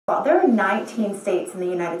There are 19 states in the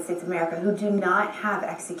United States of America who do not have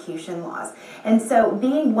execution laws. And so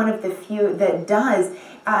being one of the few that does,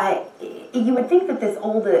 you would think that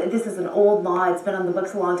this is an old law, it's been on the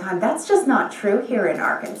books a long time. That's just not true here in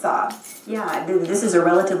Arkansas. Yeah, this is a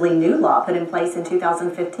relatively new law put in place in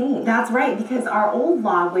 2015. That's right, because our old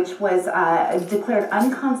law, which was declared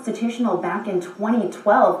unconstitutional back in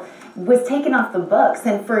 2012, was taken off the books.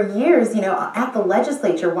 And for years, you know, at the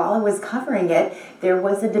legislature, while I was covering it, there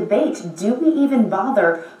was a debate. Do we even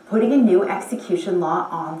bother putting a new execution law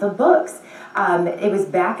on the books? It was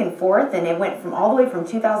back and forth, and it went from all the way from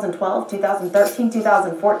 2012, 2013,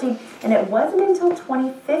 2014, and it wasn't until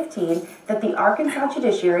 2015 that the Arkansas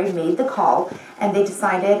judiciary made the call, and they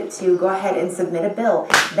decided to go ahead and submit a bill.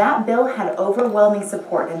 That bill had overwhelming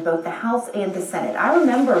support in both the House and the Senate. I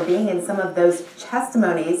remember being in some of those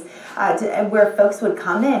testimonies where folks would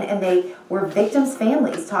come in, and they were victims'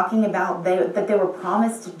 families talking about that they were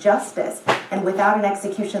promised justice, and without an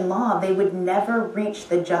execution law, they would never reach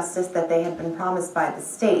the justice that they had been promised by the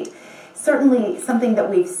state. Certainly something that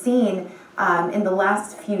we've seen in the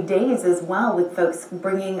last few days as well, with folks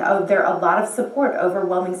bringing there a lot of support,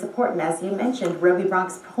 overwhelming support, and as you mentioned, Roby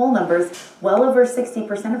Bronx poll numbers, well over 60%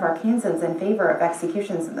 of Arkansans in favor of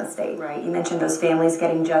executions in the state. Right, you mentioned those families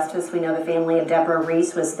getting justice. We know the family of Debra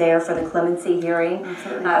Reese was there for the clemency hearing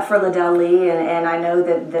for Ledelle Lee, and I know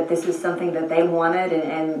that this is something that they wanted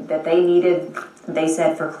and that they needed, they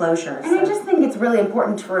said, for closure. And I just think it's really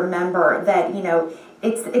important to remember that, you know,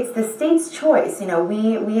 it's the state's choice. You know,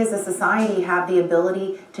 we as a society have the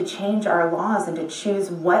ability to change our laws and to choose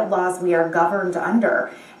what laws we are governed under.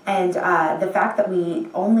 And the fact that we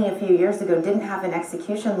only a few years ago didn't have an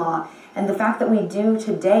execution law, and the fact that we do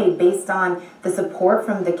today based on the support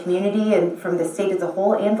from the community and from the state as a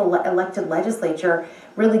whole and the elected legislature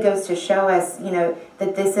really goes to show us, you know,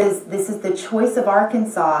 that this is the choice of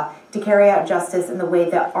Arkansas to carry out justice in the way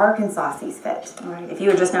that Arkansas sees fit. All right. If you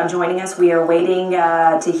are just now joining us, we are waiting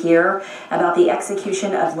to hear about the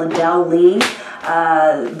execution of Ledelle Lee.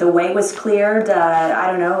 The way was cleared,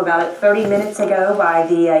 I don't know, about 30 minutes ago by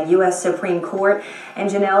the U.S. Supreme Court. And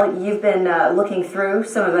Janelle, you've been looking through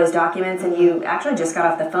some of those documents, and you actually just got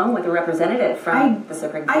off the phone with a representative from the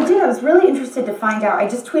Supreme Court. I did. I was really interested to find out. I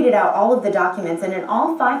just tweeted out all of the documents, and in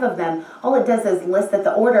all 5 of them, all it does is list that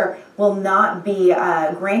the order will not be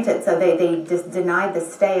granted. So they just denied the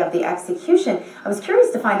stay of the execution. I was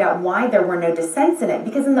curious to find out why there were no dissents in it,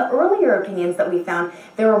 because in the earlier opinions that we found,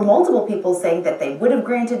 there were multiple people saying that they would have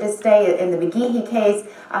granted a stay. In the McGehee case,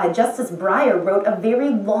 Justice Breyer wrote a very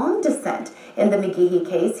long dissent in the McGehee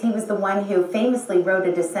case. He was the one who famously wrote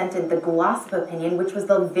a dissent in the Glossop opinion, which was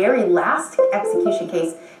the very last execution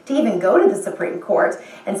case to even go to the Supreme Court.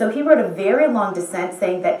 And so he wrote a very long dissent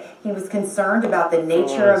saying that he was concerned about the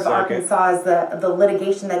nature of Arkansas, the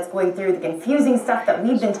litigation that's going through, the confusing stuff that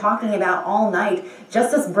we've been talking about all night.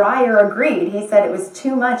 Justice Breyer agreed. He said it was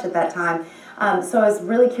too much at that time. So I was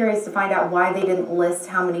really curious to find out why they didn't list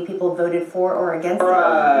how many people voted for or against it.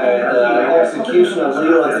 The execution of Lee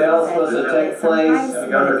Ledelle is supposed to take place.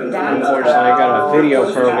 Unfortunately, I got a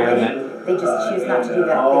video program that they just choose not to do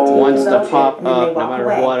that. wants to pop up no matter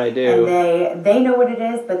what I do. And they know what it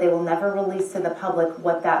is, but they will never release to the public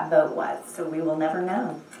what that vote was. So we will never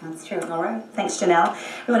know. That's true. All right. Thanks, Janelle.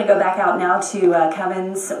 We want to go back out now to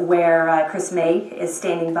Covens, where Chris May is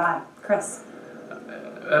standing by. Chris.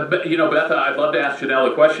 But, you know, Beth, I'd love to ask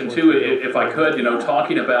Janelle a question too, if I could. You know,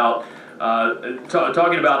 talking about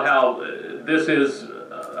how this is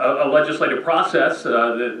a legislative process,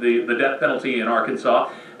 the death penalty in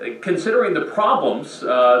Arkansas. Considering the problems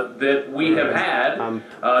that we have had,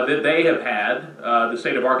 that they have had, the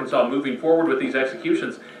state of Arkansas moving forward with these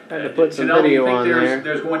executions, put some Janelle, do you video think on there.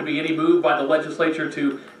 there's going to be any move by the legislature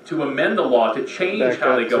to amend the law to change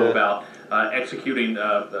how they go about executing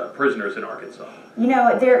prisoners in Arkansas? You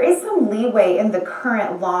know, there is some leeway in the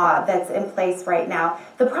current law that's in place right now.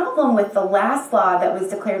 The problem with the last law that was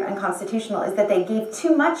declared unconstitutional is that they gave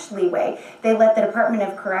too much leeway. They let the Department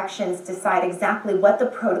of Corrections decide exactly what the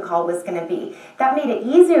protocol was going to be. That made it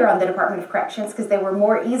easier on the Department of Corrections because they were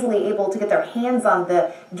more easily able to get their hands on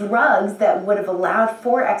the drugs that would have allowed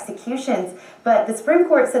for executions. But the Supreme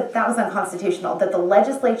Court said that was unconstitutional, that the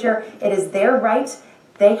legislature, it is their right.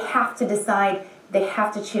 They have to decide, they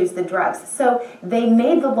have to choose the drugs. So they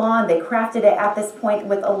made the law and they crafted it at this point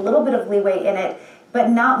with a little bit of leeway in it. but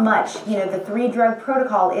not much. You know, the 3-drug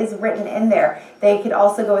protocol is written in there. They could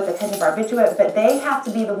also go with a pension barbiturate, but they have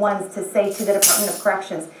to be the ones to say to the Department of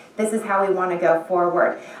Corrections, this is how we want to go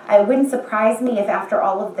forward. It wouldn't surprise me if after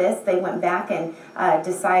all of this, they went back and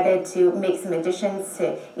decided to make some additions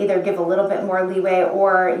to either give a little bit more leeway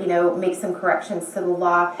or, you know, make some corrections to the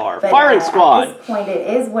law. Our firing squad. At this point, it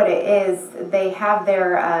is what it is. They have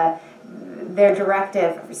their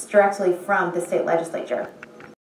directive directly from the state legislature.